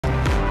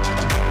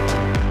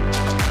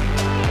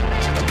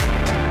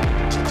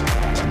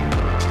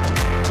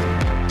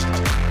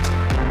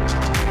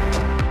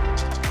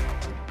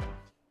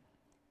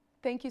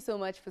Thank you so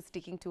much for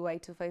sticking to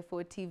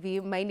Y254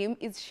 TV. My name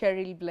is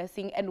Cheryl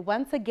Blessing, and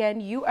once again,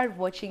 you are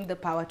watching the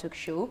Power Talk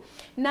Show.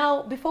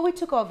 Now, before we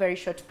took our very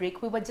short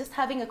break, we were just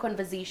having a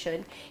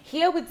conversation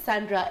here with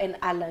Sandra and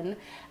Alan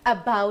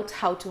about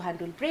how to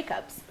handle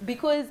breakups,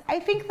 because I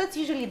think that's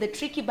usually the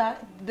tricky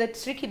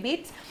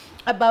bit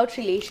about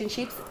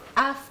relationships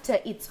after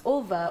it's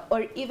over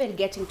or even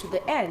getting to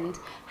the end.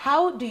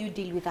 How do you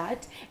deal with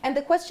that? And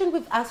the question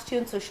we've asked you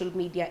on social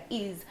media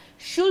is,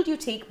 should you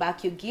take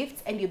back your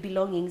gifts and your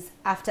belongings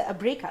after a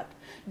breakup?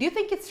 Do you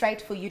think it's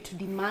right for you to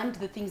demand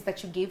the things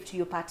that you gave to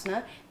your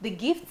partner, the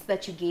gifts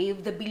that you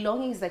gave, the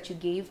belongings that you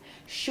gave?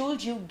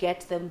 Should you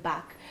get them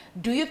back?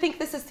 Do you think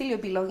this is still your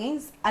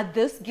belongings? Are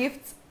these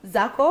gifts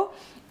Zako?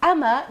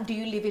 Ama, do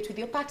you leave it with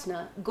your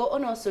partner? Go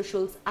on our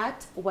socials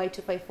at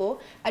Y254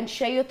 and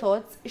share your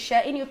thoughts,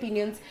 share any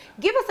opinions,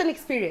 give us an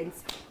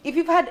experience. If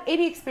you've had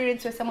any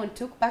experience where someone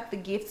took back the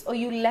gifts or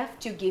you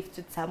left your gifts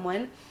with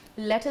someone,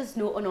 let us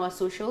know on our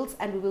socials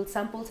and we will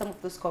sample some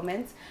of those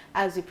comments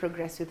as we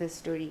progress with this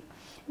story.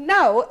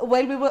 Now,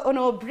 while we were on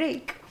our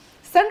break,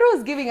 Sandra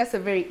was giving us a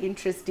very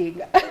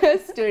interesting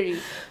story,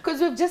 because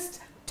we've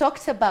just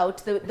talked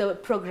about the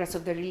progress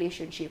of the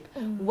relationship,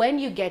 when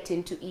you get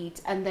into it,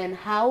 and then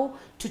how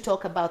to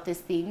talk about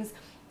these things,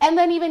 and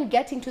then even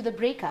getting to the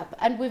breakup.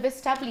 And we've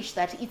established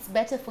that it's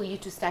better for you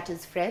to start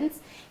as friends,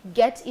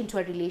 get into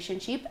a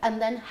relationship,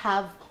 and then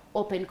have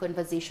open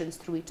conversations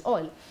through it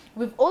all.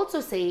 We've also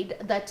said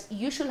that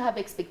you should have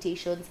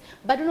expectations,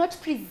 but do not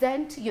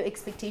present your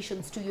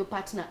expectations to your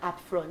partner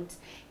up front.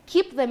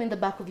 Keep them in the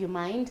back of your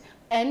mind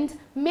and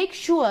make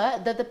sure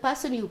that the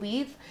person you're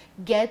with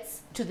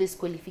gets to these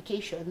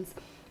qualifications.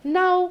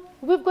 Now,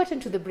 we've gotten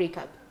to the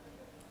breakup.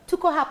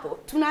 Tuko hapo,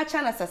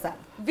 tunaachana sasa.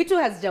 Vitu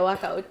hasija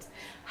work out.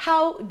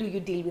 How do you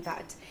deal with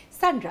that?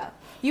 Sandra,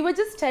 you were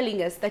just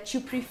telling us that you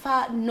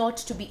prefer not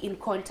to be in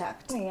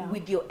contact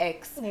with your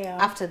ex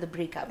after the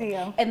breakup.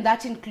 And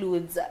that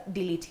includes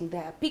deleting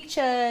their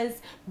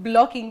pictures,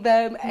 blocking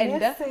them, and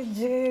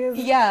messages.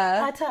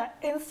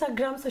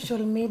 Instagram, social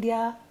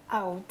media,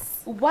 out.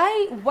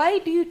 Why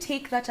do you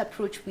take that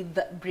approach with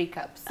the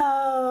breakups?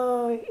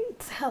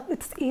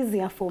 It's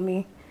easier for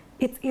me.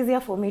 It's easier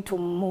for me to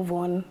move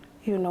on,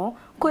 you know.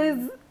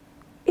 Because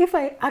if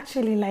I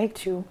actually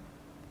liked you,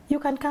 you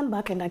can come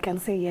back and I can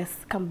say, yes,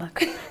 come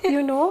back.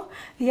 You know?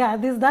 Yeah,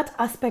 there's that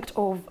aspect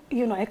of,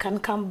 you know, I can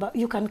come back,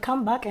 you can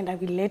come back and I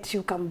will let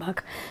you come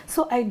back.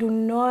 So I do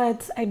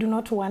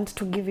not want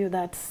to give you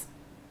that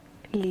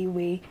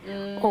leeway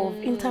of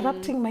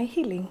interrupting my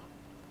healing.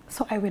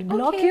 So I will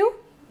block you.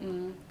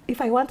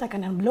 If I want, I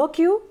can unblock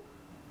you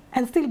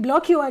and still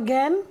block you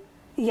again.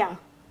 Yeah,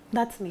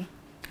 that's me.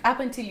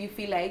 Up until you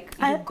feel like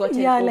you've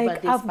gotten over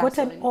like this I've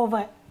person. gotten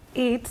over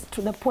it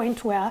to the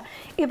point where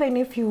even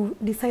if you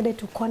decided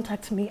to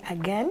contact me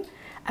again,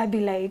 I'd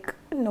be like,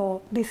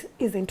 no, this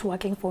isn't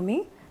working for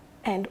me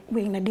and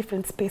we're in a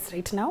different space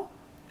right now.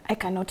 I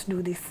cannot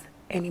do this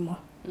anymore.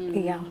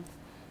 Yeah.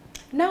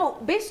 Now,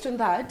 based on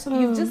that,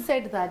 you've just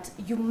said that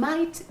you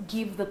might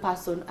give the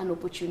person an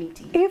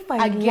opportunity. If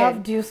I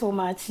loved you so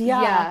much,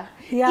 yeah.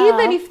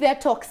 Even if they're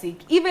toxic,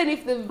 even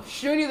if they've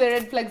shown you the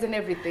red flags and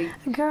everything.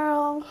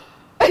 Girl,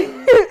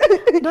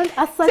 don't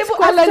ask such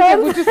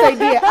questions.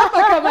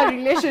 I'm a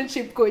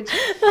relationship coach.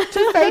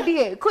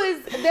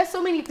 Because there's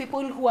so many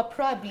people who are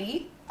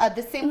probably at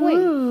the same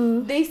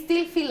way. They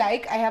still feel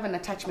like, I have an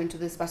attachment to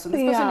this person.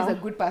 This person is a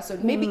good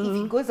person. Maybe if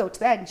he goes out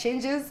there and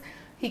changes,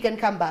 he can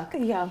come back.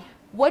 Yeah.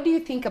 What do you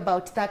think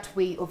about that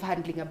way of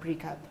handling a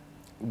breakup?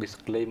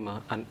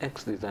 Disclaimer, an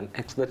ex is an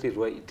ex. That is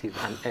why it is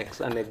an ex,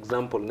 an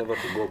example, never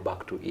to go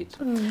back to it.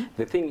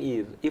 The thing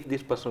is, if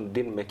this person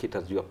didn't make it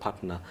as your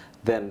partner,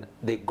 then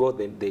they go,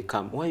 then they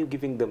come. Why are you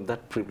giving them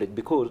that privilege?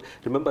 Because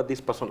remember,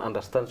 this person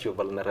understands your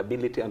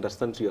vulnerability,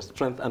 understands your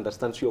strength,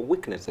 understands your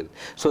weaknesses.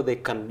 So they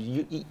can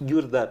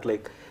use that.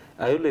 Like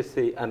I always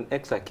say, an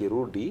ex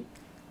akirudi,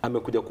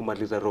 amekuja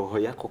kumaliza roho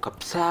yako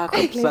kapsa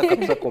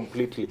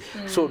completely.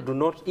 So do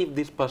not, if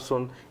this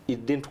person,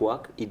 it didn't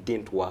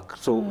work.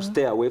 So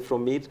stay away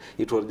from it.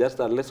 It was just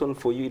a lesson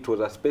for you. It was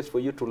a space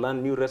for you to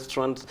learn new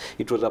restaurants.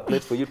 It was a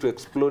place for you to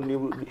explore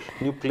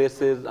new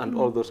places and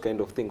all those kind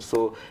of things.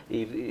 So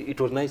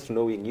it was nice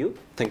knowing you.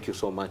 Thank you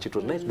so much. It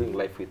was nice doing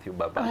life with you,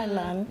 Baba.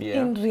 Alan,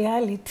 in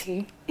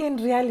reality,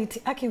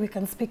 Aki, we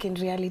can speak in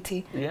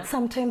reality.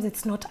 Sometimes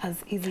it's not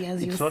as easy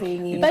as you're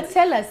saying it. But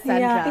tell us,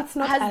 Sandra,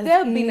 has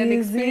there been an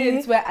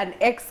experience where an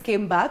ex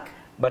came back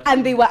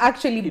and they were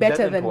actually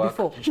better than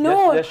before?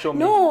 No,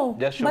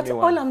 but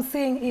all I'm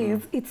saying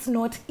is it's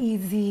not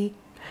easy.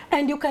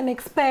 And you can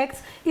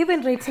expect,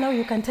 even right now,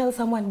 you can tell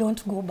someone,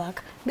 don't go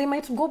back. They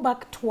might go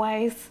back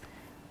twice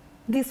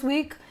this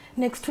week,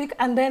 next week,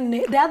 and then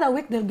the other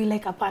week they'll be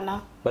like,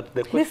 apana. But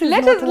the question,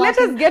 let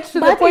us get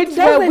to the point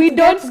where we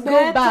don't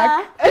go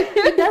back.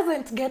 It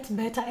doesn't get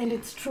better, and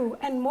it's true.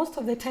 And most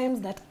of the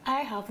times that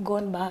I have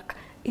gone back,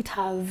 it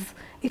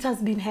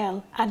has been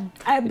hell.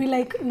 I'd be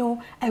like,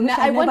 no, I wish Now,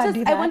 I never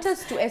did that. I want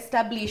us to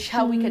establish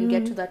how we can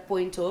get to that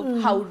point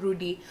of how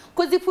Rudy.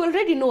 Because if we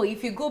already know,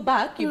 if you go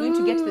back, you're going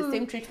to get the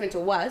same treatment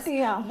or worse.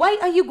 Yeah. Why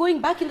are you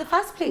going back in the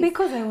first place?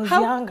 Because I was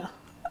younger.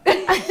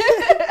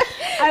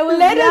 I was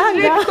Let us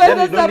read younger. kwanza Then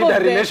you don't some need of a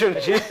them.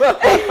 relationship.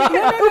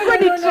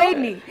 Uko ni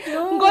training.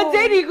 No.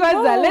 Ngojeni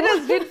kwanza. No. Let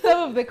us read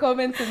some of the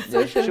comments on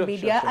social Sure,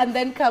 media sure. and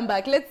then come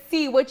back. Let's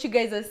see what you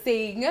guys are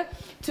saying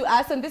to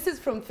us. And this is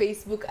from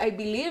Facebook, I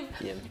believe.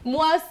 Yeah.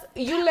 Mwas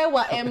yule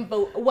wa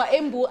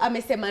Embu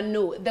amesema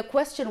no. The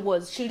question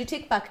was, should you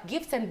take back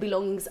gifts and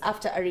belongings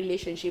after a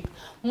relationship?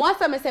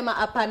 Mwas amesema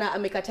apana,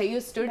 amekata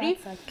hiyo story.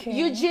 That's okay.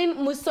 Eugene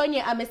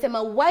Musonye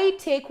amesema, why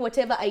take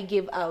whatever I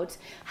give out?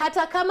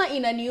 Hata kama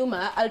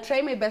inaniuma, I'll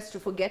try my best to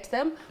forget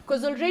them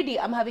because already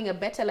I'm having a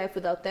better life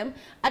without them.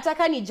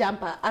 Ataka ni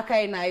jumper,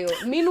 akae nayo.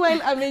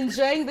 Meanwhile, I'm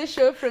enjoying the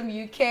show from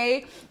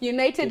UK.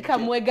 United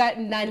Kamwega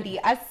Nandi.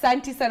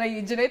 Asante sana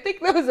Eugene. I think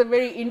that was a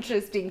very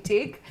interesting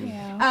take.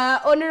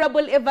 Yeah.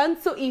 Honorable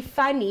Evanso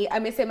Ifani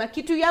amesema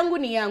kitu yangu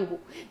ni yangu.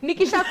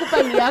 Nikisha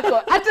kupa ni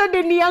yako. Hata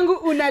deni yangu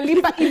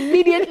unalipa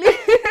immediately.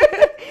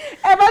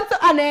 Evanso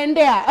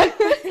anaendea.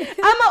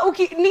 Ama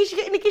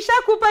nikisha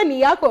kupa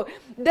ni yako.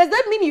 Does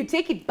that mean you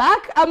take it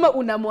back ama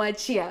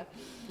unamwachia?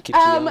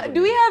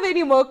 Do we have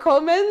any more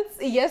comments?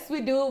 Yes,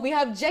 we do. We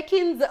have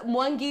Jenkins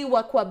Mwangi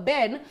wa kwa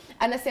Ben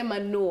anasema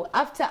no.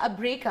 After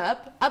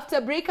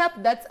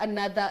breakup, that's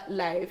another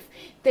life.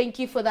 Thank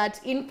you for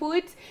that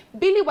input.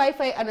 Billy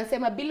Wi-Fi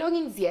anasema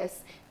belongings,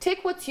 yes.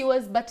 Take what's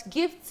yours, but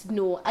gifts,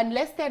 no.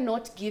 Unless they're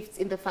not gifts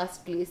in the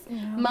first place.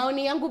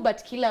 Maoni yangu,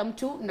 but kila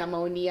mtu na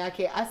maoni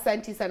yake.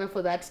 Asanti sana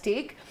for that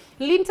take.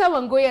 Linta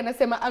Wangoya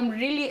anasema, I'm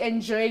really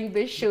enjoying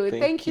this show.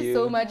 Thank you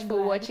so much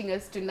for watching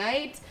us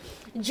tonight.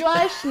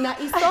 Josh na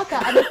Isoka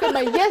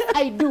anasema, yes,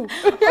 I do.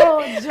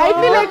 Oh, Josh. I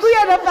feel like we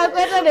are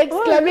a an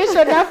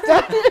exclamation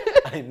after.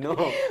 I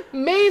know.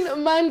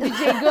 Main man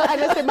DJ Go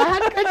anasema,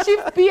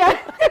 handkerchief pia.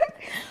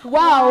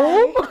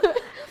 Wow.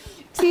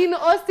 Teen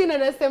Austin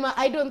anasema,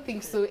 I don't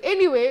think so.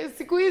 Anyway,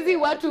 siku hizi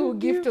watu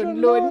gift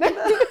on loan.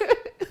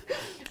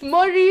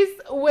 Morris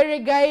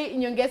Weregai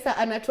Nyongesa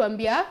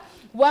anatuambia,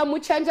 wa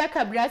muchanja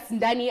kabras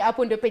ndani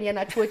hapo ndio penye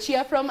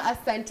anatuachia from.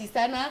 Asanti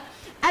sana.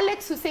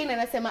 Alex Hussein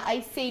anasema,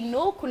 I say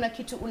no, kuna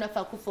kitu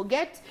unafaa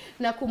kuforget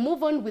na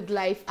kumove on with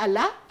life.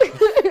 Allah.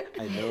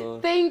 I know.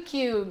 Thank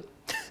you.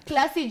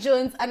 Classy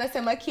Jones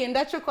anasema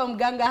kiendacho kwa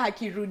mganga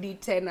hakirudi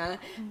tena.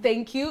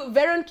 Thank you.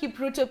 Veron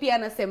Kipruto pia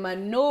anasema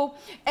no.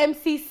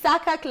 MC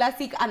Saka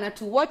Classic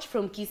anatu watch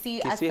from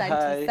Kisii.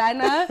 Asante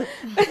sana.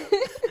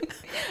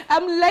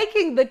 I'm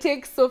liking the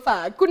take so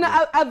far.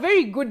 Kuna a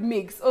very good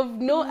mix of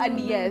no and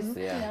yes.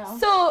 Yeah.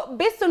 So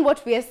based on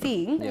what we are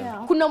seeing,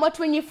 kuna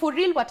watu wenye for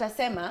real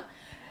watasema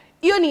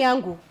hiyo ni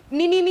yangu.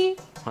 Ni nini?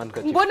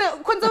 Mbona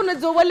kwanza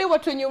unajua wale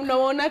watu wenye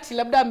unaona ati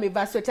labda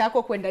amevaa sweta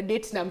yako kwenda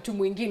date na mtu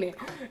mwingine.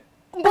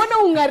 Mbona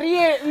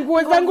ungarie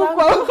nguo zangu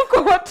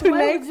kwa watu next?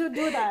 Why would you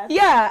do that?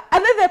 Yeah,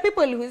 and then there are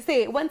people who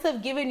say, once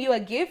I've given you a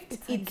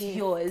gift, it's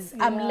yours.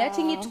 I'm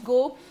letting it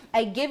go.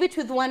 I gave it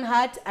with one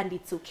heart and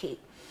it's okay.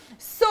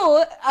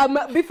 So,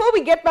 before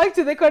we get back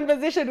to the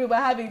conversation we were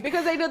having,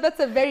 because I know that's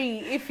a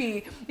very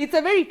iffy, it's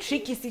a very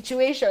tricky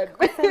situation.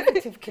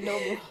 Sensitive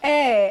kidogo.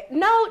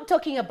 Now,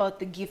 talking about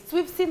the gifts,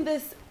 we've seen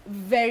this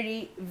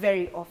very,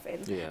 very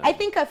often. Yeah. I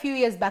think a few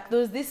years back, there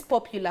was this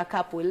popular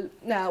couple,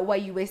 wa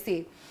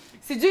USA.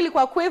 Sijui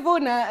ilikuwa Kwevo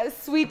na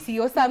Sweetie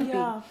or something.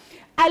 Yeah.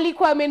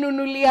 Alikuwa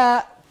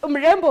amenunulia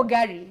mrembo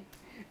gari.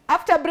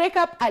 After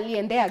breakup,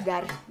 aliendea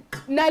gari.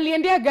 Na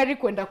aliendea gari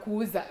kwenda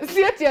kuuza.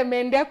 Si ati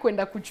ameendea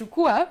kwenda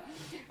kuchukua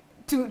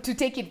to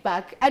take it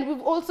back. And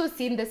we've also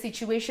seen the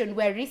situation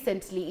where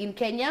recently in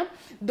Kenya,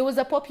 there was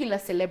a popular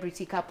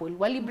celebrity couple.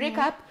 Wali break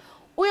up,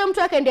 huyo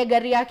mtu akaendea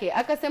gari yake.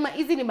 Akasema,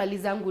 hizi ni mali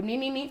zangu.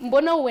 Nini?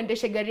 Mbona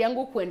uendeshe gari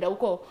yangu kwenda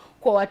huko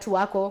kwa watu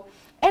wako?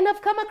 And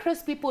I've come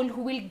across people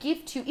who will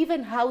gift you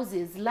even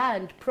houses,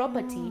 land,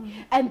 property,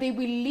 and they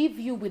will leave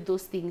you with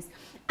those things.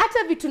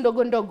 Hata vitu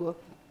ndogo ndogo.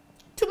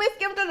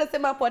 Tumesikia mtu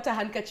anasema hapo hata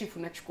handkerchief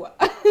unachukua.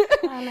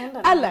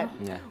 Alan,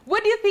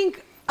 what do you think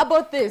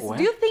about this? Well,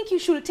 do you think you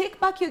should take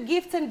back your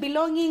gifts and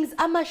belongings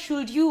ama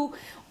should you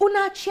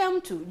unaachia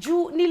mtu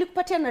juu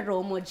nilikupatia na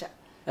roho moja?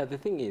 The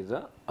thing is,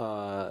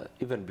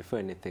 even before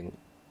anything,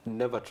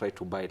 never try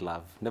to buy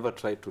love. Never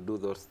try to do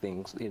those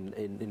things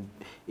in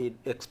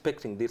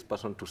expecting this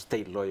person to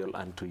stay loyal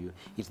unto you.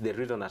 It's the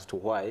reason as to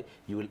why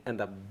you will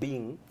end up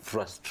being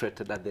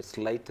frustrated at the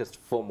slightest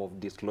form of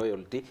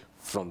disloyalty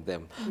from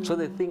them. So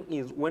the thing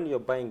is, when you're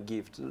buying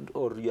gifts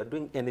or you're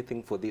doing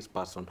anything for this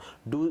person,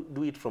 do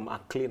it from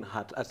a clean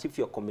heart, as if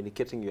you're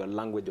communicating your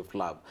language of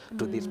love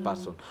to this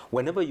person.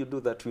 Whenever you do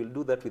that, you'll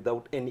do that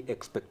without any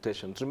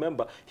expectations.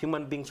 Remember,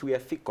 human beings, we are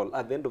fickle.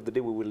 At the end of the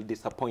day, we will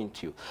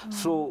disappoint you.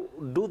 So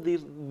do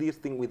this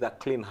thing with a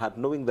clean heart,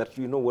 knowing that,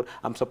 you know what,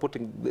 I'm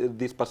supporting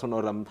this person,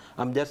 or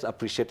I'm just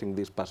appreciating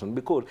this person.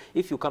 Because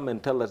if you come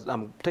and tell us,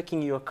 I'm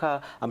taking your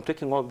car, I'm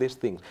taking all these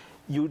things,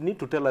 you need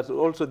to tell us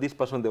also this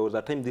person, there was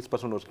a time this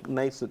person was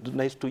nice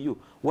to you.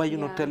 Why are you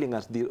not telling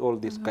us all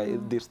these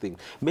things?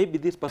 Maybe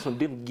this person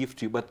didn't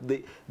gift you, but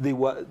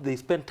they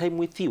spent time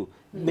with you.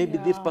 Maybe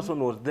this person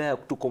was there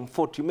to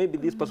comfort you. Maybe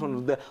this person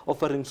was there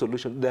offering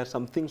solutions. There are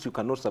some things you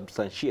cannot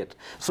substantiate.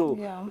 So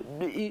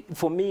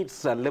for me,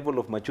 it's a level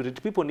of maturity.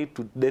 People need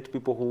to date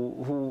people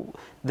who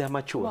they're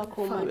mature.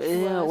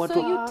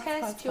 So you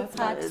test your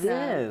partner.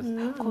 Yes,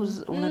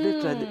 because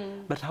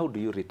but how do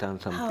you return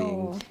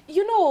something?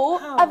 You know,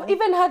 I've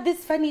even had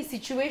these funny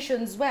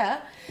situations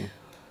where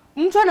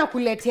mtu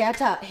anakuletea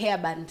hata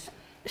hairband.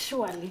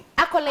 Surely.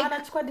 Ako like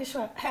anachukua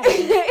disho.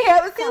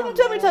 Si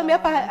mtu ametuambia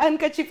hapa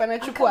handkerchief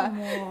anachukua.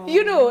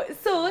 You know,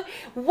 so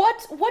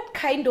what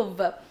kind of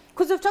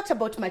because we've talked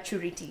about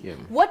maturity.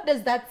 What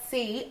does that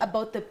say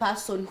about the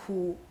person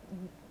who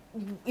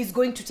is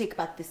going to take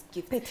back this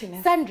gift?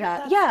 Pettiness.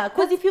 Sandra,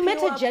 because if you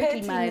met a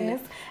gentleman,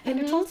 and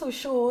it also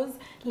shows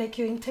like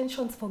your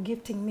intentions for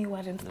gifting me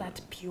weren't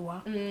that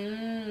pure.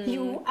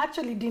 You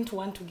actually didn't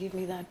want to give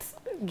me that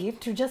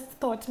gift. You just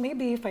thought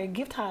maybe if I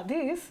gift her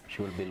this,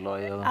 she will be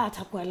loyal.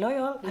 Atakuwa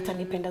loyal,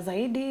 atanipenda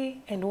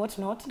zaidi and what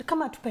not.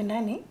 Kama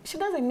tupendani, she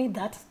doesn't need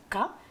that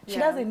car. She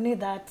doesn't need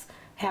that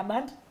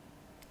hairband.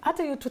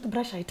 After your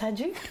toothbrush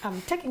haitaji,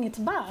 I'm taking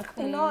it back.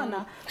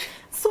 Unaona.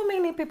 So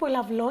many people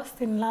have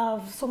lost in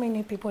love. So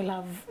many people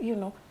have, you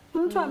know,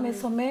 mtu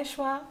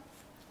amesomeshwa.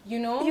 You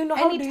know,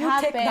 how do you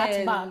take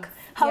that back?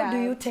 How do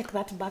you take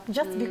that back?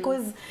 Just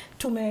because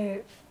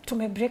tume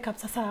break up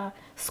sasa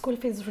school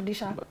fees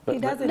rudisha. It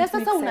doesn't make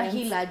sense. Sasa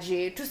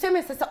unahilaje?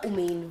 Tuseme sasa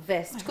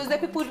ume-invest. Because the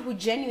people who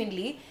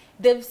genuinely,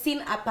 they've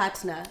seen a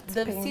partner.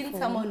 They've seen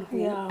someone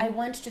who, I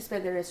want to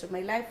spend the rest of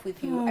my life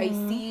with you. I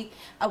see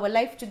our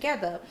life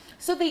together.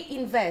 So they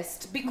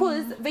invest.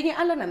 Because venye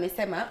Alan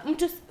amesema,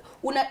 mtu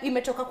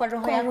imetoka kwa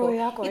roho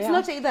yako. It's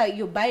not either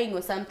you're buying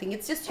or something.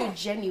 It's just you're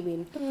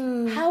genuine.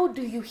 How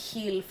do you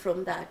heal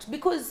from that?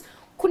 Because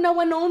kuna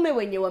wanaume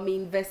wenye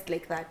wame-invest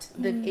like that.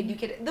 They've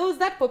educated. There was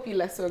that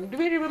popular song. Do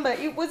we remember?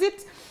 Was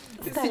it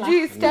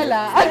sijui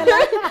Stella?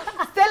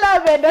 Stella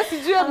ameenda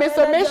sijui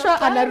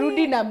amesomeshwa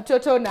anarudi na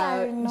mtoto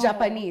na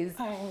Japanese.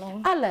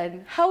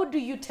 Alan, how do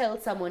you tell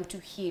someone to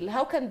heal?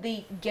 How can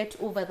they get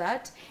over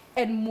that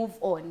and move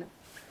on?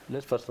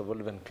 Let's first of all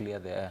even clear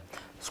the air.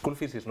 School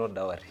fees is not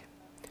dowry.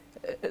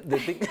 The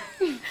thing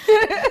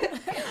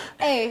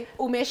hey,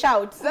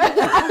 umeshout.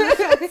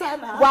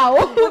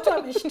 Wow.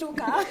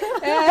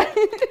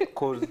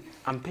 Because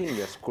I'm paying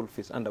your school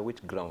fees under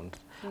which ground?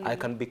 I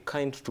can be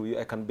kind to you,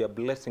 I can be a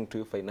blessing to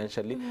you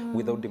financially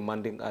without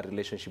demanding a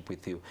relationship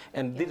with you.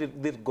 And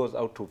this goes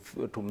out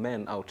to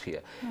men out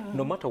here.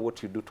 No matter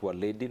what you do to a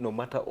lady, no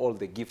matter all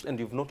the gifts, and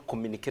you've not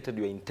communicated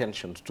your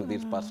intentions to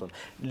this person,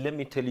 let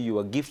me tell you,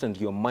 your gifts and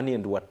your money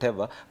and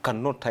whatever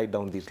cannot tie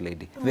down this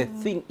lady. The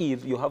thing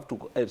is, you have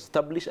to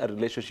establish a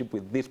relationship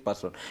with this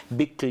person.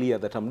 Be clear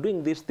that I'm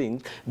doing these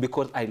things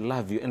because I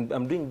love you, and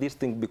I'm doing this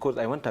thing because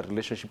I want a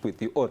relationship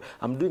with you, or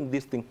I'm doing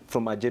this thing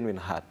from a genuine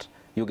heart.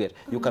 You get,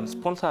 you can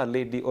sponsor a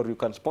lady or you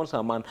can sponsor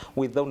a man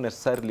without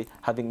necessarily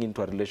having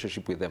into a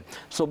relationship with them.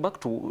 So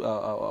back to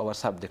our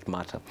subject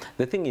matter.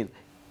 The thing is,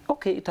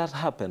 okay, it has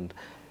happened.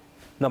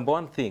 Number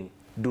one thing,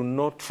 do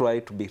not try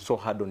to be so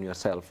hard on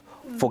yourself.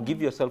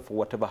 Forgive yourself for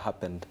whatever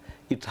happened.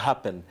 It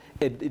happened.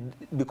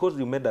 Because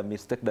you made a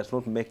mistake does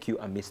not make you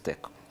a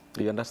mistake.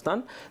 You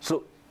understand?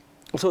 So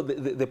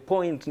the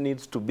point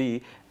needs to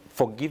be,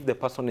 forgive the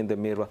person in the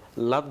mirror,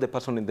 love the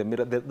person in the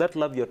mirror. That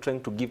love you're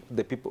trying to give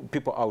the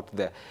people out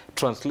there,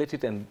 translate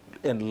it and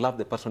love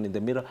the person in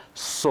the mirror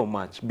so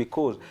much,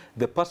 because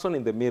the person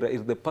in the mirror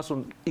is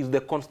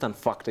the constant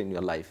factor in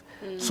your life.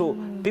 So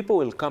people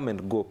will come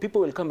and go.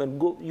 People will come and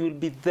go. You will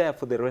be there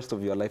for the rest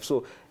of your life.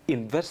 So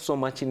invest so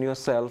much in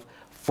yourself.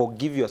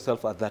 Forgive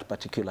yourself at that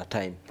particular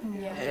time,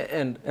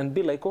 and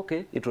be like,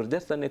 okay, it was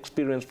just an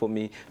experience for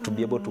me to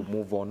be able to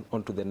move on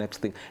to the next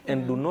thing,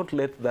 and do not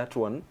let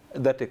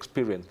that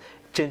experience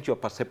change your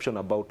perception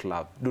about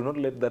love. Do not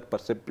let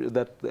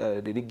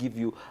that give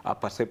you a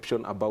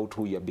perception about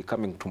who you are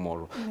becoming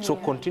tomorrow. So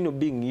continue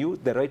being you.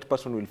 The right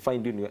person will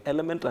find you in your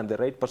element, and the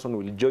right person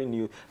will join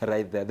you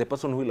right there. The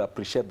person will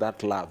appreciate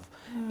that love,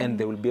 and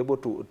they will be able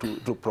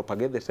to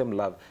propagate the same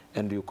love,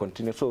 and you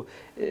continue. So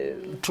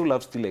true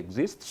love still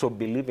exists. So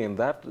believe in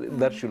that.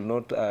 That should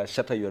not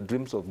shatter your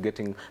dreams of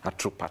getting a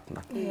true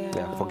partner.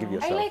 Forgive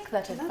yourself. I like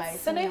that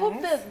advice, and I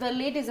hope that the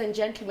ladies and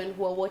gentlemen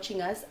who are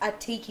watching us are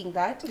taking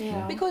that,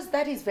 because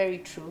that is very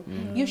true.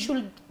 You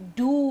should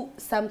do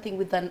something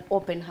with an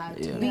open heart.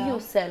 Be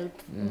yourself.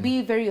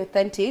 Be very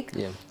authentic,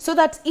 so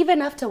that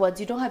even afterwards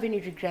you don't have any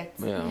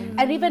regrets.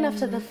 And even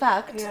after the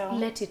fact,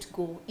 let it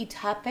go. It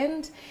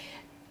happened.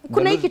 The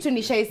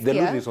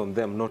lose is on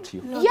them, not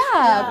you.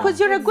 Because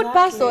you're a good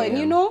person,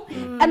 you know.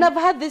 And I've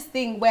had this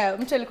thing where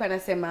mtu alikuwa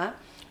anasema,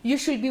 you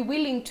should be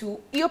willing to,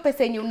 iyo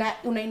pesa yenye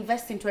una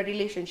invest into a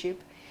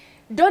relationship,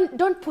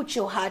 don't put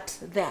your heart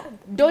there.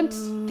 Don't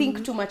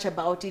think too much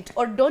about it,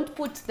 or don't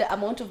put the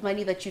amount of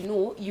money that you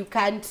know you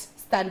can't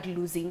stand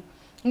losing.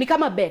 ni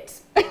kama bet.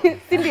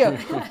 Si ndio?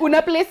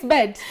 Una place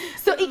bet.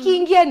 So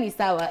ikiingia ni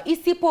sawa.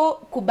 Isipo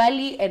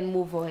kubali and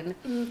move on.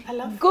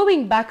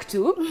 Going back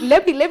to,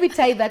 let me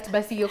tie that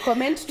basi your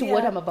comment to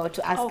what I'm about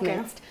to ask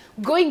next.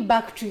 Going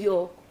back to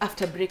your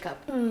after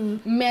breakup.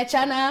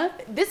 Meachana,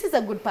 this is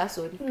a good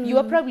person. You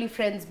were probably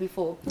friends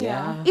before.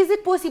 Yeah. Is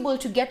it possible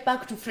to get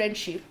back to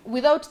friendship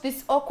without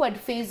this awkward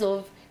phase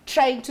of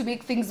trying to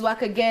make things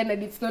work again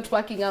and it's not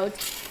working out?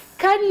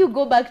 Can you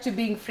go back to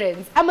being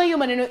friends? Ama yo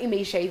maneno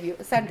imeisha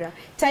hivyo. Sandra,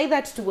 tie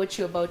that to what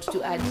you're about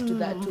to add to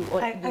that.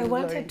 I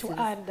wanted to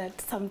add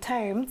that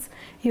sometimes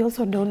you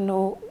also don't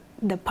know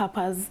the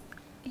purpose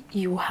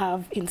you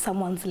have in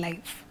someone's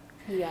life.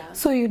 Yeah.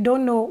 So you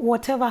don't know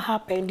whatever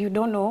happened, you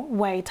don't know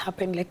why it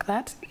happened like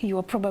that. You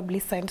were probably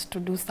sent to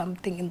do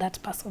something in that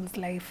person's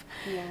life.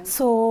 Yeah.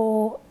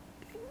 So,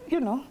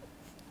 you know,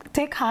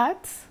 take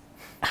heart.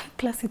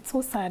 Plus, it's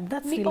so sad.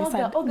 That's really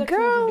sad.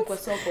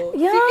 Girls.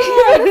 Yeah,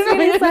 it's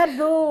really sad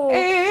though.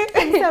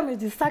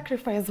 Sometimes it's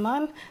sacrifice,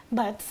 man.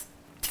 But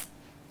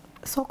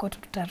soko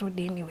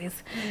tutarudi anyways.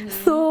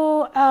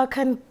 So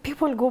can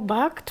people go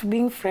back to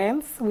being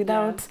friends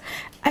without?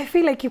 I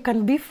feel like you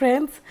can be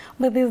friends,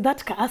 but there's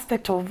that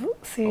aspect of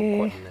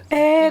say,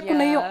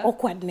 kuna hiyo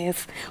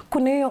awkwardness,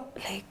 kuna hiyo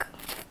like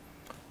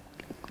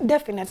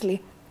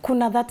definitely.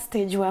 Kuna that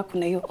stage where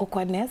kuna hiyo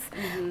awkwardness,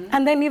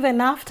 and then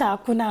even after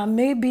kuna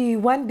maybe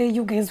one day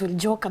you guys will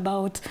joke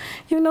about,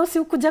 you know, si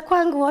ukuja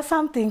kwangu or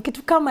something,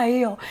 kitu kama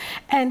hiyo,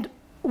 and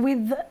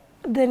with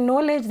the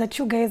knowledge that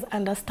you guys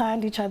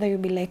understand each other, you'll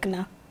be like,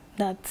 nah,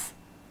 that's,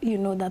 you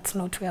know, that's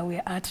not where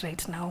we're at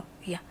right now.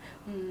 Yeah.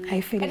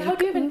 I feel and like, how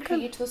do you even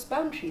create those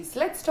boundaries?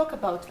 Let's talk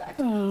about that.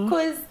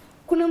 Because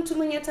kuna mtu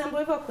mwenye tambo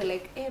hivyo kwa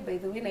like, by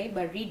the way,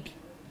 naiba read.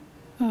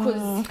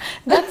 Because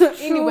that's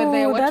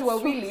true. That's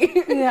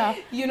wawili. Yeah.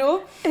 You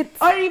know?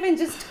 Or even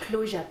just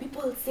closure.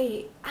 People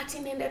say, ati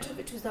nenda tu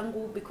vitu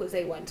zangu because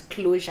I want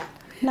closure.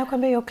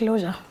 Nakwambia hiyo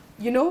closure.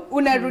 You know?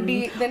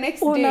 Unarudi the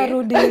next day.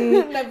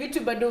 Unarudi. Na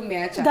vitu bado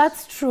umeacha.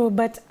 That's true,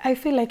 but I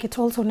feel like it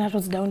also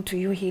narrows down to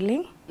you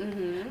healing.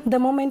 The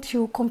moment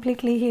you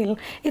completely heal,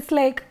 it's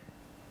like,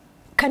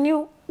 can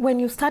you, when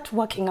you start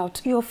working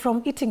out, you're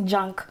from eating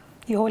junk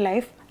your whole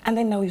life, and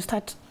then now you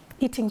start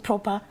eating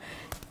proper,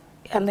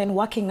 and then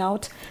working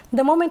out.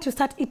 The moment you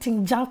start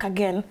eating junk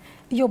again,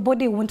 your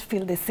body won't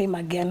feel the same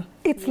again.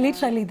 It's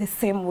literally the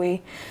same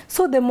way.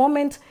 So the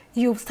moment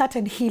you've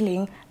started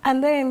healing,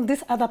 and then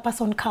this other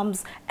person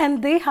comes,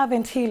 and they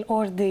haven't healed,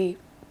 or they're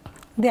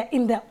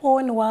in their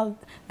own world,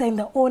 they're in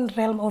their own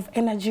realm of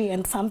energy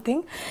and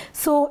something.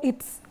 So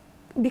it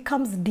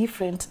becomes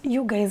different.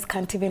 You guys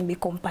can't even be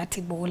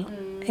compatible.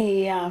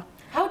 Yeah.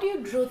 How do you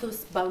draw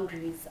those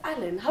boundaries?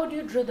 Alan, how do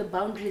you draw the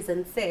boundaries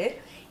and say,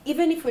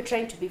 even if we're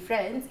trying to be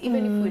friends,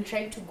 even if we're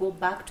trying to go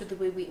back to the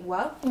way we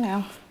were,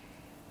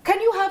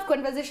 can you have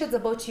conversations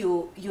about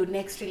your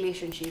next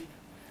relationship?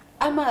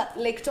 Ama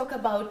like talk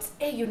about,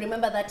 hey, you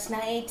remember that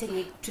night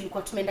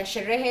tulikuwa tumeenda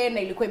sherehe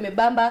na ilikuwa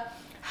imebamba.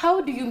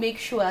 How do you make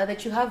sure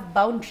that you have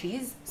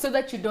boundaries so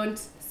that you don't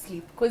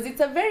sleep? Because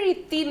it's a very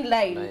thin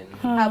line.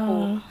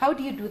 How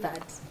do you do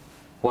that?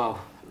 Wow.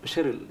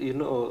 Cheryl, you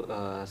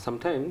know,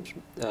 sometimes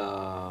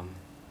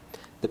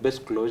the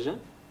best closure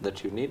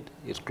that you need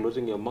is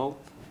closing your mouth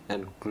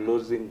and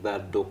closing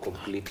that door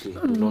completely.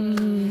 Do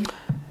not.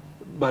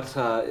 But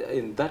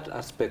in that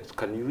aspect,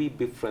 can we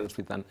be friends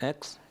with an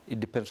ex?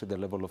 It depends on the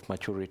level of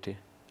maturity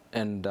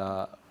and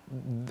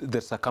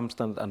the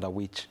circumstance under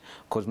which.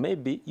 Because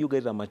maybe you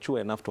guys are mature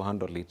enough to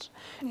handle it.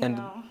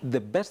 And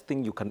the best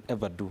thing you can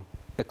ever do,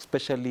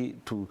 especially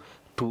to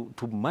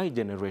my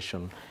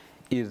generation,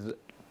 is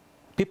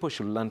people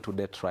should learn to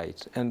date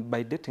right. And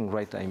by dating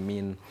right, I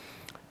mean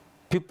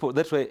people,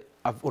 that's why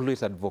I've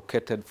always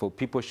advocated for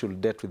people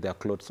should date with their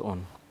clothes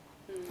on.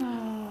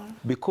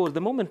 Because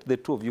the moment the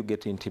two of you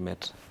get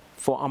intimate,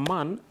 for a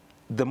man,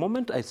 the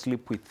moment I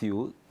sleep with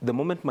you, the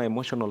moment my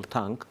emotional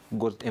tank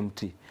goes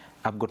empty,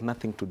 I've got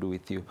nothing to do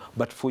with you.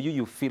 But for you,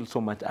 you feel so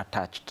much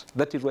attached.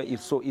 That is why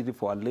it's so easy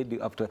for a lady,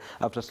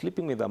 after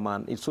sleeping with a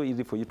man, it's so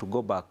easy for you to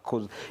go back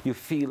because you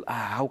feel,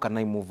 how can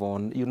I move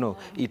on? You know,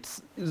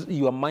 it's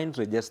your mind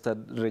registers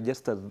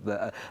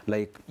the,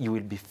 like you will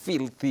be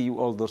filthy,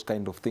 all those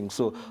kind of things.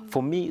 So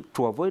for me,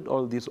 to avoid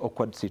all these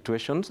awkward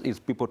situations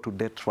is people to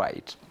date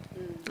right.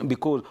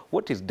 Because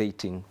what is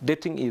dating?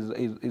 Dating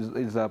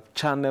is a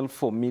channel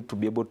for me to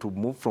be able to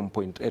move from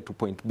point A to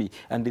point B.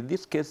 And in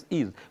this case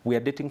we are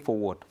dating for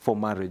what? For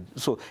marriage.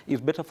 So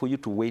it's better for you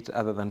to wait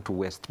other than to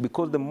waste.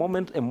 Because the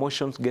moment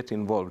emotions get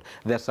involved,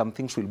 there are some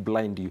things will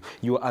blind you.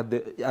 You are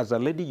as a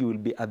lady, you will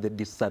be at the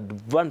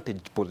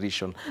disadvantaged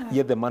position.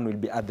 Yet the man will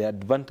be at the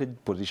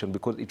advantaged position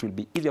because it will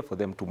be easier for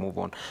them to move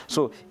on.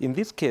 So in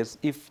this case,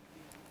 if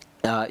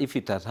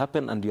it has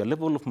happened and your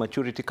level of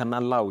maturity can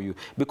allow you,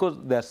 because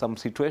there are some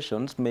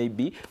situations,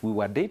 maybe we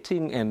were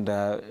dating and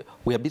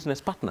we are business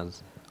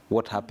partners.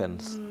 What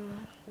happens?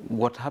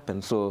 What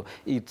happens? So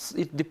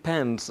it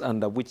depends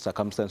under which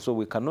circumstance. So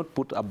we cannot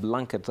put a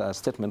blanket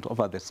statement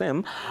over the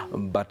same,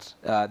 but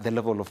the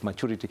level of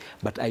maturity.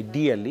 But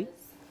ideally,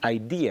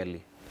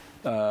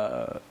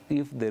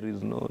 if there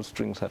is no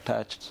strings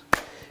attached,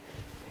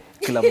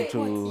 kila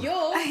mtu.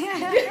 Yo.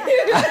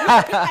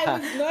 I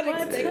was not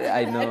expecting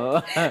I know.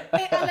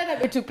 Hey, Alan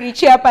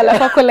ametupreachia hapa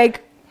alafu ako like,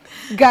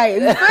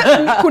 guys,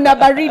 kuna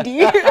baridi.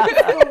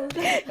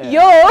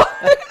 Yo.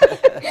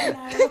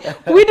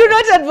 We do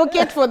not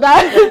advocate for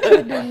that.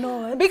 I don't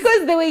know.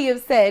 Because the way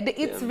you've said,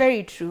 it's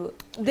very true.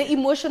 The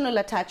emotional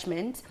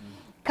attachment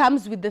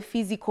comes with the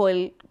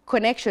physical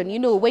connection. You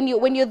know, when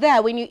you're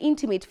there, when you're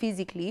intimate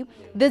physically,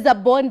 there's a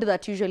bond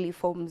that usually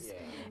forms.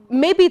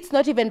 Maybe it's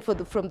not even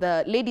from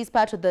the lady's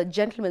part or the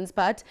gentleman's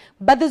part,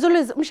 but there's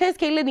always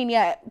mshaisikia ile nini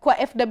ya kwa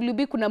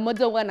FWB kuna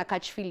mmoja huwa na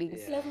catch feelings.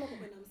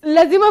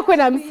 Lazima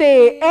kuna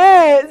msee.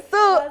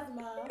 So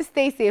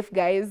stay safe,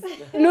 guys.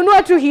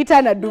 Nunua tu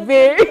hita na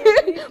duvet.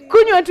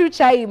 Kunywa tu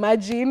chai,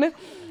 imagine.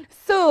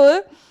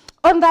 So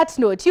on that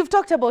note, you've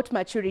talked about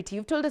maturity.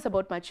 You've told us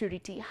about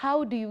maturity.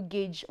 How do you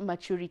gauge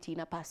maturity in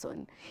a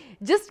person?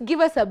 Just give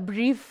us a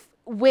brief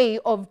way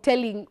of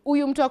telling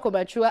huyu mtu ako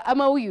mature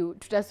ama huyu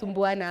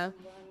tutasumbuana.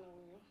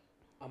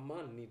 A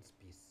man needs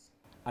peace.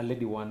 A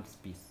lady wants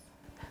peace.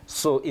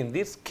 So in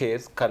this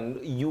case, can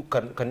you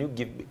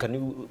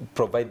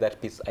provide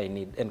that peace I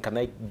need, and can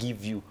I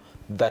give you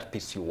that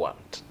peace you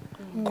want?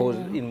 Because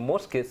in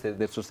most cases,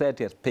 the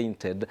society has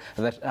painted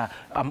that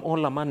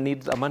all a man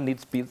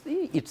needs peace.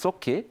 It's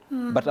okay,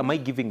 but am I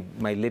giving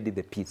my lady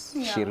the peace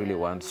she really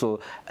wants?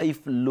 So if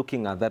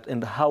looking at that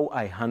and how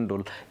I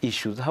handle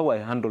issues, how I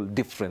handle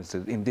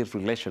differences in this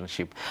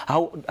relationship,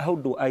 how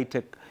do I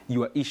take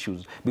your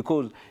issues?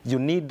 Because you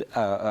need,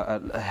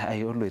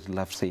 I always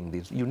love saying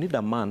this, you need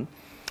a man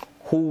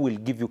who will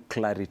give you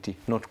clarity,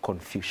 not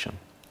confusion.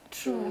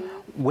 True.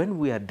 When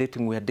we are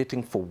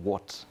dating for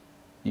what?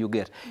 You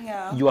get?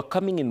 Yeah. You are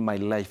coming in my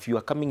life. You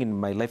are coming in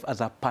my life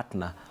as a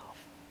partner.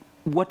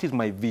 What is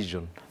my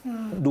vision?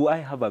 Do I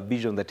have a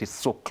vision that is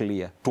so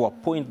clear to a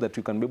point that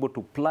you can be able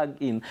to plug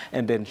in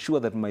and ensure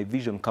that my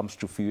vision comes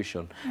to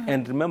fruition?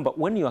 And remember,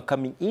 when you are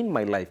coming in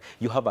my life,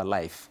 you have a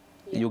life.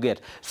 You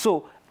get?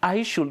 So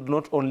I should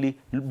not only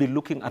be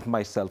looking at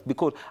myself,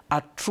 because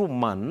a true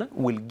man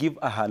will give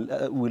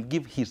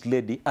his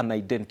lady an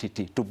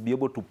identity to be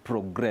able to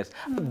progress.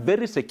 A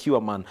very secure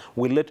man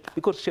will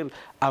because Cheryl,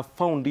 I've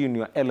found you in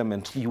your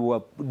element, you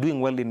are doing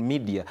well in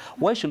media.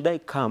 Why should I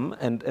come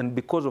and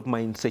because of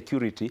my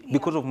insecurity,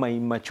 because of my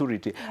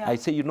immaturity, I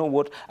say, you know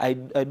what, I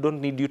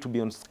don't need you to be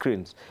on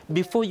screens.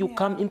 Before you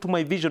come into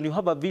my vision, you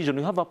have a vision,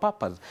 you have a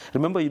purpose.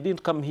 Remember, you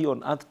didn't come here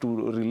on earth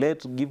to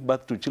relate, give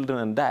birth to children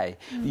and die.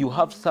 You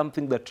have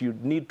something that you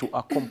need to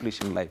accomplish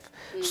in life.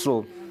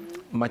 So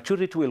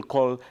maturity will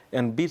call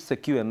and be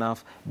secure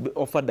enough,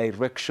 offer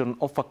direction,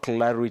 offer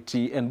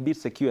clarity, and be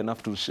secure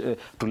enough to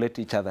let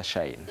each other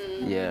shine.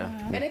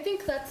 And I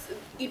think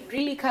it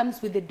really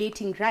comes with the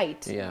dating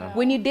right. Yeah.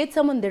 When you date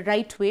someone the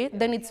right way,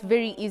 then it's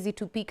very easy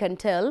to pick and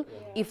tell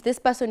if this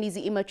person is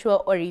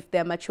immature or if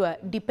they're mature,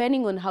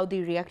 depending on how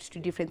they react to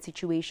different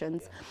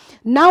situations.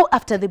 Now,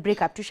 after the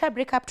breakup,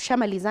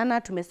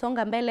 tushamalizana,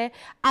 tumesonga mbele,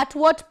 at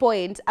what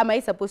point am I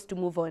supposed to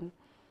move on?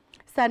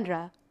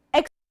 Sandra,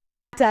 at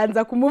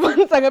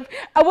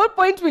what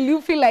point will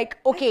you feel like,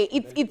 okay,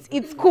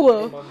 it's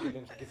cool?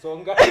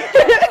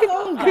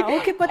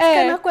 Okay, but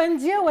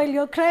while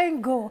you're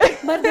crying, go.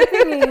 But the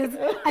thing is,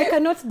 I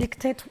cannot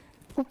dictate.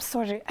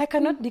 I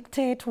cannot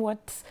dictate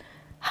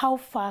how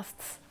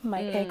fast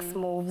my ex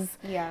moves.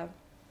 Yeah.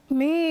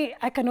 Me,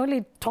 I can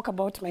only talk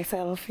about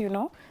myself. You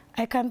know,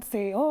 I can't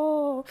say,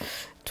 oh,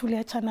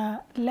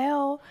 tuliachana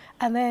leo,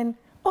 and then,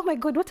 oh my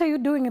God, what are you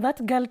doing with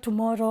that girl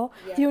tomorrow?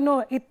 Yeah. You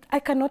know, I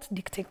cannot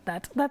dictate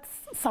that. That's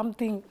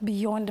something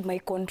beyond my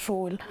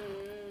control.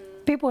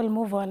 People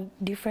move on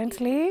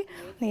differently.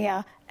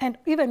 Yeah. And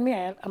even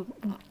me,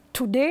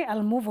 today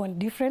I'll move on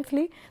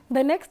differently.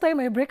 The next time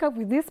I break up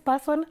with this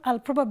person, I'll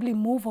probably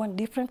move on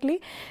differently,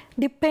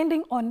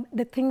 depending on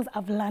the things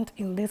I've learned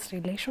in this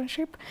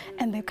relationship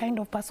and the kind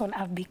of person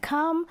I've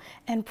become,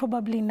 and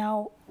probably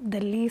now the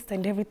list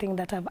and everything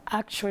that I've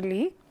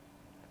actually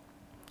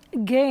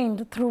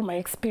gained through my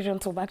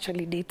experience of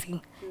actually dating.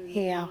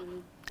 Yeah.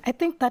 I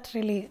think that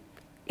really,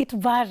 it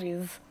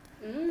varies,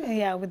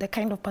 with the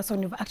kind of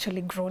person you've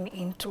actually grown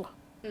into.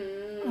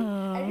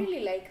 I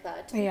really like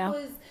that. Yeah.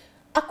 Because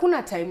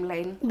hakuna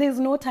timeline. There's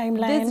no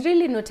timeline. There's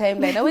really no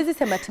timeline. Hawezi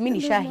sema ati mimi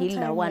nisha heal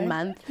na 1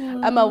 month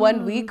ama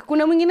 1 week.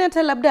 Kuna mwingine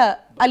hata labda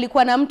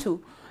alikuwa na mtu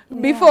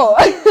before.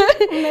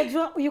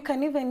 Unajua, you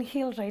can even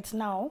heal right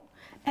now,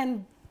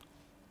 and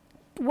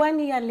 1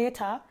 year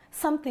later,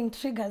 something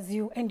triggers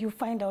you and you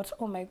find out,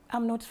 oh my,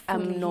 I'm not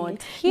fully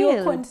healed.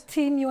 You're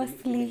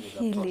continuously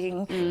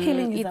healing.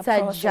 Healing is it's a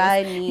process.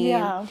 Journey.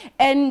 Yeah.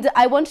 And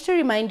I want to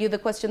remind you the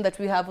question that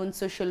we have on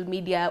social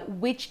media,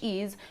 which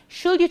is,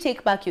 should you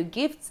take back your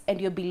gifts and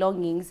your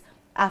belongings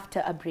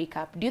after a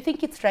breakup? Do you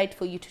think it's right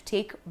for you to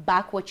take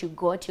back what you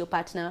got your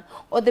partner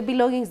or the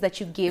belongings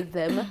that you gave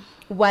them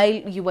while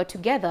you were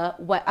together,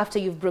 after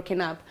you've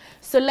broken up?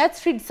 So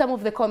let's read some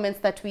of the comments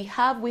that we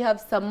have. We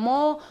have some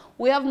more.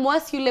 We have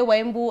Mwasiule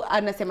Waimbu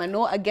anasema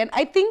no again.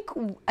 I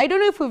don't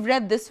know if we've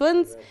read this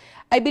ones.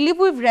 I believe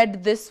we've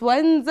read this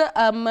ones.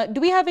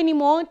 Do we have any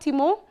more,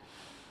 Timo?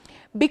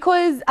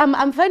 Because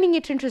I'm finding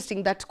it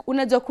interesting that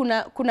unajua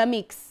kuna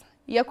mix.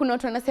 Ya kuna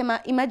watu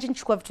wanasema imagine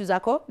chukua vitu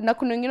zako na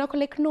kuna wengine wako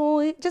like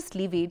no, just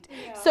leave it.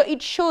 So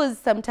it shows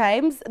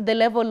sometimes the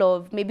level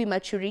of maybe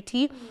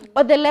maturity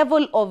or the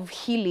level of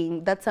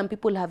healing that some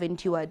people have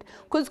endured.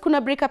 Because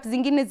kuna breakups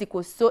zingine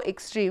ziko so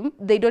extreme,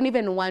 they don't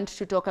even want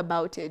to talk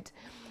about it.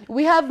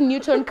 We have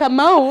Newton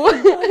Kamau.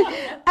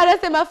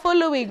 Anasema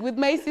following with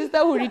my sister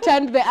who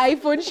returned the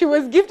iPhone she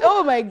was gifted.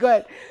 Oh my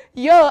God.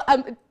 Yo,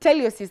 tell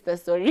your sister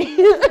sorry.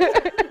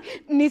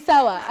 Ni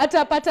sawa,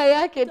 atapata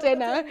yake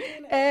tena.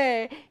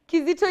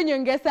 Kizito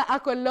Nyongesa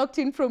ako locked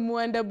in from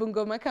Muanda,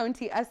 Bungoma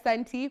County,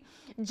 Asanti.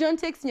 John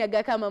Tex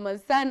Nyagaka Mama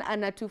San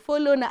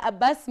anatufollow na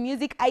Abbas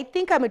Music. I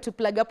think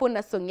ametuplug hapo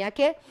na song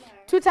yake.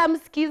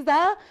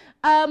 Tutamsikiza.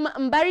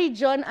 Mbari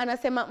John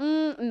anasema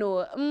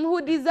no,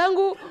 hoodie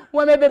zangu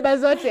wamebeba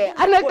zote.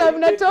 Anakam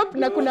na top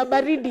na kuna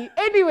baridi.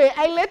 Anyway,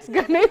 I let's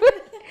go.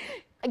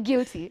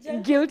 Guilty.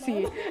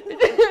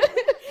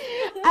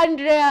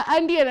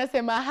 Andy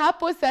anasema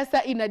hapo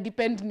sasa ina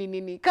depend ni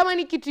nini. Kama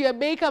ni kitu ya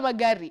bei kama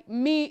gari,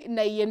 mi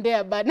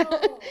naiendea bana.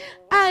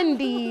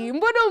 Andy,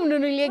 mbona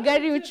umnunulie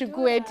gari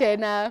uchukue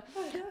tena?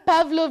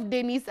 Pavlov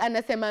Dennis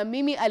anasema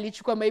mimi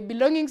alichukua my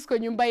belongings kwa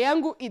nyumba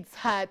yangu,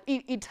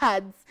 it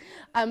hurts.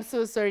 I'm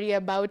so sorry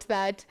about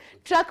that.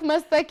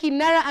 Trackmaster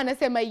Kinara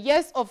anasema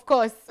yes of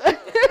course.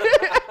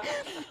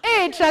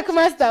 Hey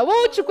Trackmaster,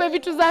 wewe uchukue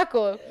vitu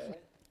zako.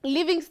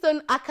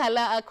 Livingston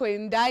Akala ako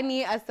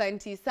ndani,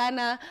 asanti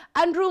sana.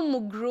 Andrew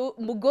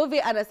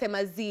Mugove anasema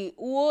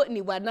uo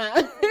ni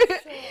wana.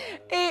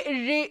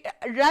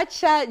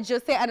 Racha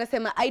Jose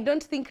anasema I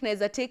don't think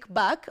naweza take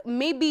back,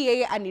 maybe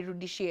yeye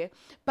anirudishie.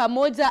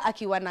 Pamoja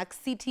akiwa Nak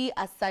City,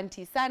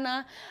 asanti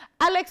sana.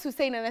 Alex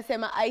Hussein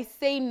anasema I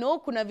say no,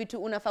 kuna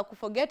vitu unafaa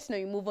kuforget na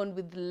you move on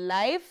with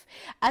life.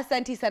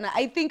 Asanti sana.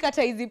 I think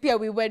hata hizi pia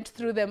we went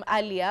through them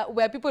earlier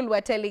where people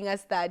were telling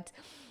us that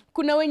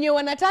kuna wenye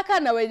wanataka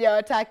na wenye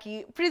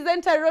wataki.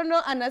 Presenter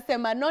Rono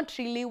anasema not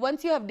really.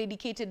 Once you have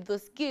dedicated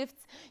those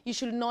gifts, you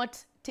should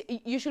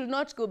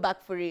not go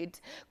back for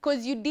it.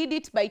 Because you did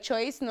it by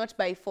choice, not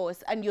by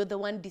force. And you're the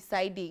one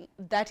deciding.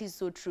 That is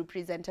so true,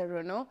 Presenter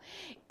Rono.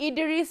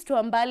 Idris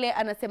Tuambale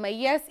anasema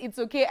yes, it's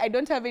okay. I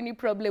don't have any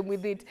problem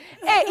with it.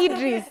 Hey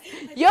Idris,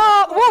 yo,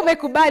 wo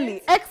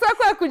umekubali. Ex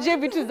wako akuje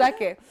vitu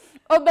zake.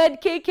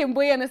 Obed K.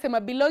 Kemboy anasema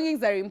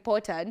belongings are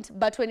important,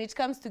 but when it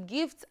comes to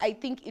gifts, I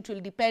think it will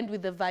depend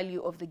with the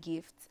value of the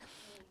gifts.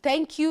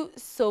 Thank you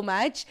so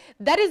much.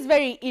 That is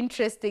very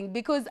interesting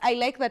because I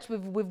like that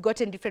we've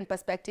gotten different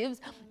perspectives,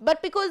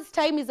 but because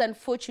time is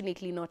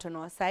unfortunately not on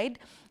our side,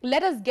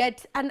 let us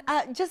get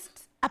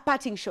just a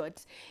parting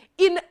shot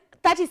in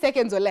 30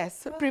 seconds or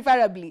less,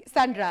 preferably.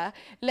 Sandra,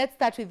 let's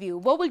start with you.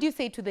 What would you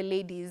say to the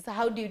ladies?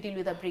 How do you deal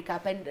with a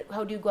breakup and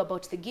how do you go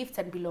about the gifts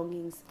and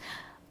belongings?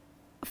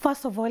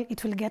 First of all,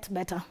 it will get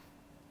better.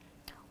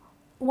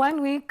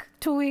 1 week,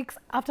 2 weeks,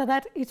 after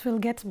that, it will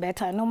get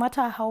better. No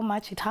matter how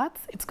much it hurts,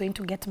 it's going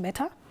to get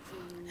better.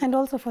 And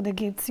also for the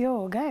gifts,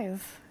 yo, guys,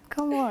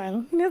 come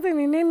on.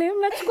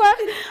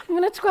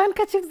 Mnachukua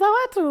handkerchiefs za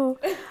watu.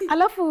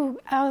 Alafu,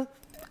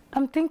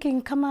 I'm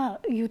thinking, kama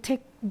you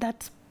take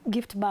that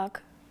gift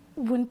back,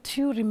 wouldn't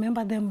you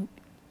remember them,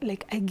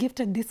 like, I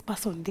gifted this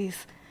person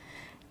this?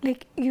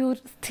 Like, you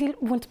still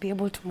won't be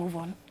able to move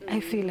on.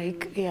 I feel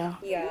like, yeah.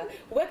 Yeah.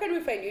 Where can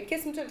we find you? In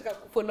case mtu anataka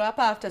follow up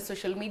after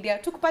social media,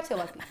 tukupate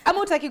wapi?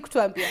 Ama utaki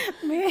kutuambia?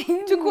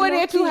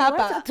 Tukuone tu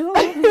hapa.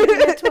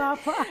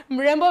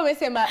 Mrembo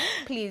amesema,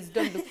 please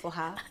don't look for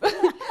her.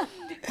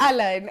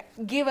 Alan,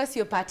 give us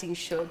your parting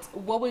shot.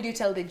 What will you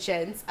tell the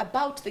gents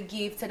about the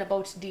gifts and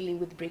about dealing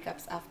with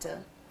breakups after?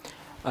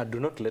 Do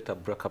not let a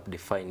breakup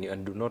define you,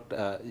 and do not,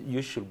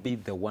 you should be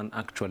the one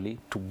actually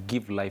to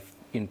give life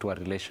into a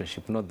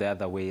relationship, not the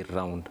other way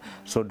around.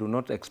 So do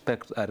not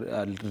expect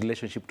a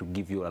relationship to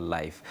give you a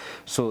life.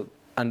 So,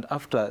 and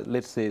after,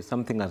 let's say,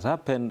 something has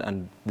happened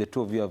and the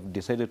two of you have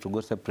decided to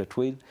go separate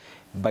ways,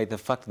 by the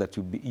fact that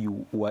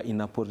you were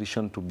in a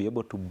position to be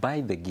able to buy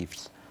the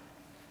gifts,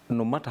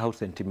 no matter how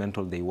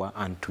sentimental they were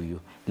unto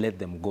you, let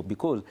them go.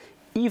 Because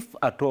if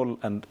at all,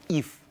 and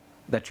if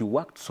that you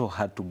worked so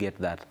hard to get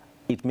that,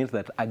 it means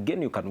that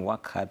again you can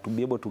work hard to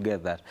be able to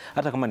get that.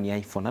 Hata kama ni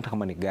iPhone, hata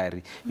kama ni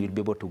gari, you'll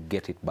be able to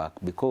get it back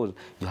because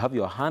you have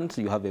your hands,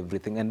 you have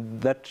everything,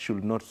 and that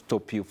should not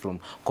stop you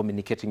from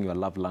communicating your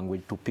love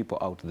language to people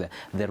out there.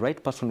 The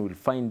right person will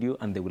find you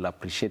and they will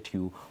appreciate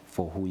you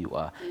for who you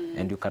are.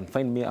 And you can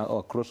find me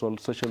across all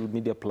social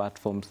media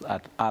platforms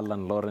at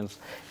Alan Lawrence,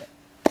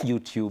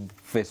 YouTube,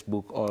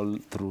 Facebook, all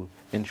through.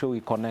 Ensure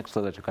we connect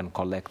so that you can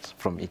collect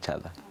from each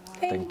other.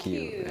 Thank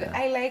you. Yeah.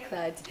 I like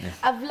that. Yeah.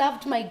 I've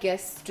loved my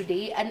guests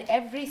today and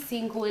every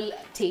single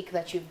take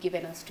that you've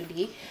given us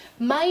today.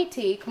 My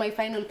take, my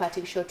final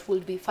parting shot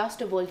will be,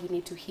 first of all, you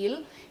need to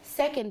heal.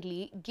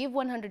 Secondly, give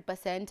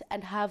 100%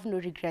 and have no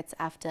regrets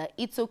after.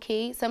 It's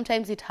okay.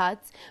 Sometimes it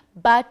hurts,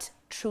 but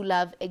true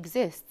love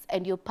exists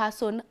and your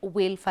person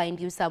will find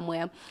you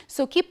somewhere.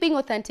 So keep being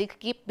authentic,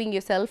 keep being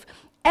yourself,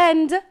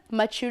 And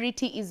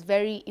maturity is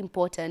very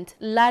important.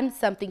 Learn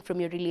something from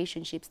your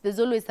relationships. There's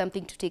always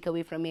something to take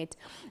away from it.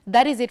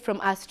 That is it from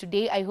us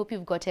today. I hope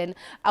you've gotten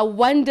a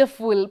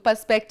wonderful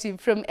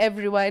perspective from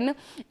everyone.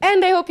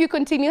 And I hope you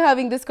continue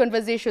having these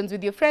conversations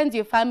with your friends,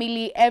 your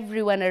family,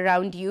 everyone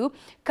around you.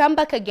 Come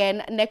back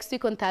again next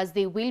week on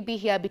Thursday. We'll be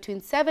here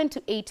between 7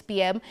 to 8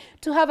 p.m.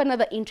 to have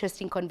another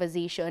interesting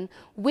conversation.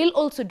 We'll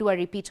also do a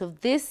repeat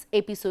of this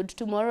episode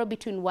tomorrow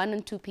between 1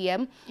 and 2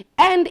 p.m.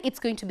 And it's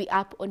going to be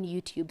up on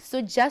YouTube.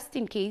 So just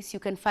in case, you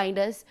can find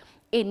us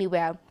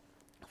anywhere.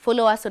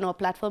 Follow us on our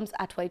platforms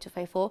at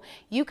Y254.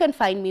 You can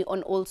find me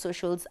on all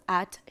socials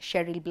at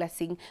Cheryl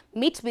Blessing.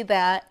 Meet me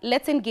there.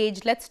 Let's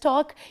engage. Let's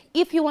talk.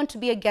 If you want to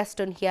be a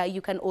guest on here, you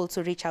can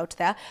also reach out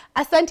there.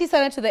 Asante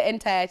sana to the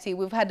entire team.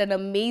 We've had an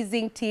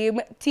amazing team,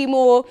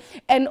 Timo,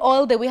 and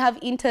all that. We have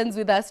interns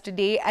with us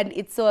today, and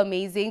it's so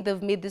amazing.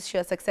 They've made this show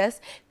a success.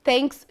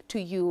 Thanks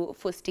to you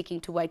for sticking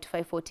to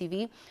Y254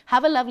 TV.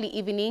 Have a lovely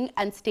evening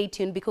and stay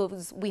tuned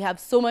because we have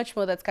so much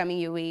more that's coming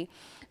your way.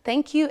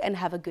 Thank you and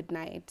have a good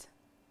night.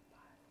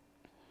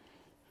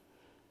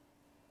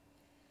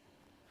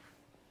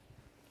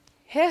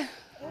 Here.